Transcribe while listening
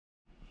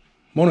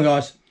Morning,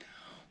 guys.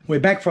 We're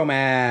back from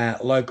our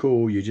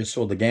local, you just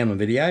saw the gambling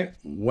video.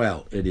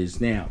 Well, it is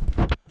now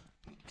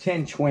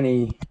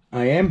 10:20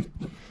 a.m.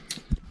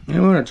 and we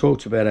want to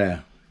talk about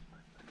our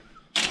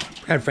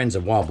proud friends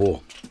of Wild Boar.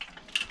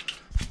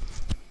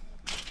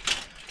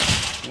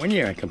 When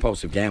you're a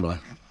compulsive gambler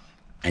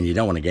and you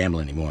don't want to gamble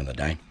anymore in the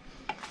day,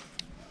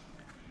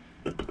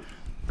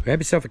 grab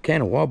yourself a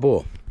can of Wild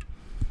Boar,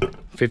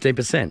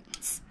 15%.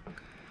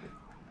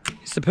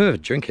 It's the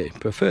preferred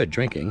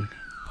drinking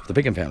of the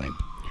Pick'em family.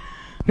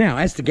 Now,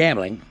 as to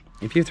gambling,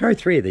 if you throw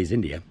 3 of these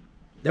in you,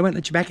 they won't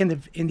let you back in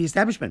the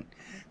establishment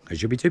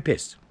because you'll be too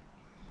pissed.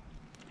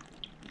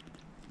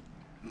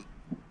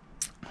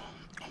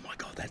 Oh my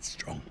God, that's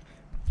strong.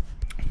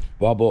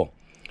 Wild Boar.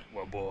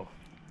 Wild Boar.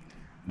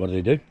 What did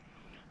he do?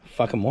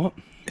 Fucking what?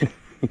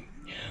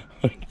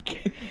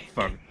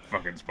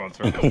 Fucking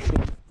sponsor.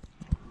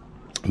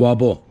 Wild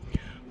Boar.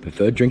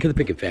 Preferred drink of the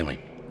Pickett family.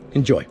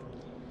 Enjoy.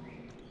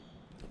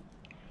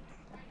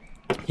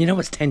 You know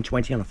it's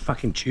 10:20 on a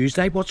fucking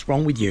Tuesday? What's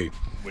wrong with you?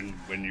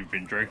 When you've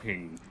been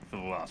drinking for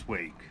the last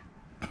week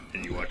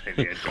and you want to take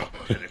the edge off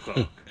at 10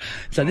 o'clock.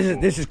 So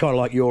this is kind of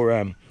like your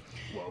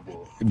Wild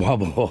Boar.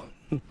 Wild Boar.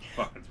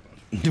 Fucking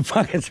sponsor. The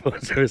fucking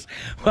sponsors.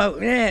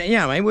 Well,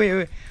 yeah, I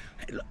mean,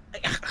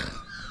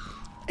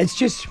 it's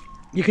just,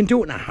 you can do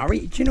it in a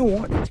hurry. Do you know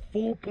what? It's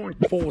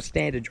 4.4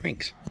 standard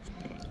drinks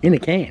in a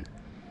can.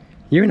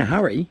 You're in a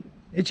hurry.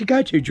 It's your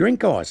go-to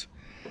drink, guys.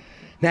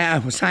 Now, I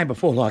was saying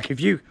before, like,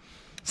 if you,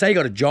 say you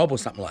got a job or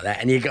something like that,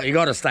 and you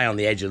got to stay on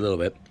the edge a little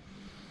bit,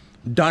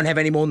 don't have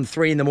any more than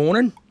 3 in the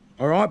morning,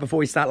 all right,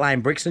 before you start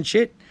laying bricks and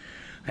shit,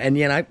 and,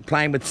 you know,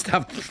 playing with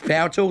stuff,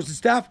 power tools and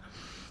stuff,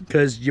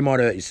 because you might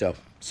hurt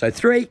yourself. So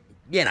 3,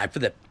 you know, for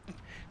the,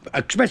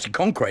 especially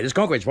concreters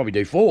probably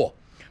do 4.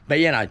 But,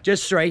 you know,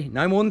 just 3,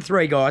 no more than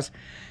 3, guys,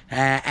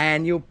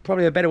 and you'll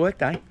probably have a better work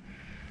day.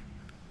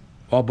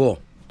 Wild Boar,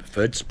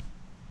 preferred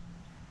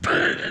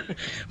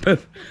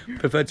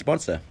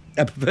sponsor,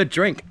 a preferred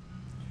drink.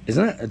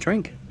 Isn't it a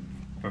drink?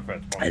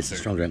 Preferred sponsor. It's a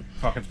strong drink.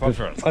 Fucking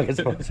sponsor us. Fucking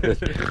sponsor.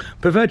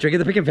 Preferred drink of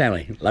the Pickett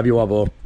family. Love you, Wild Boar.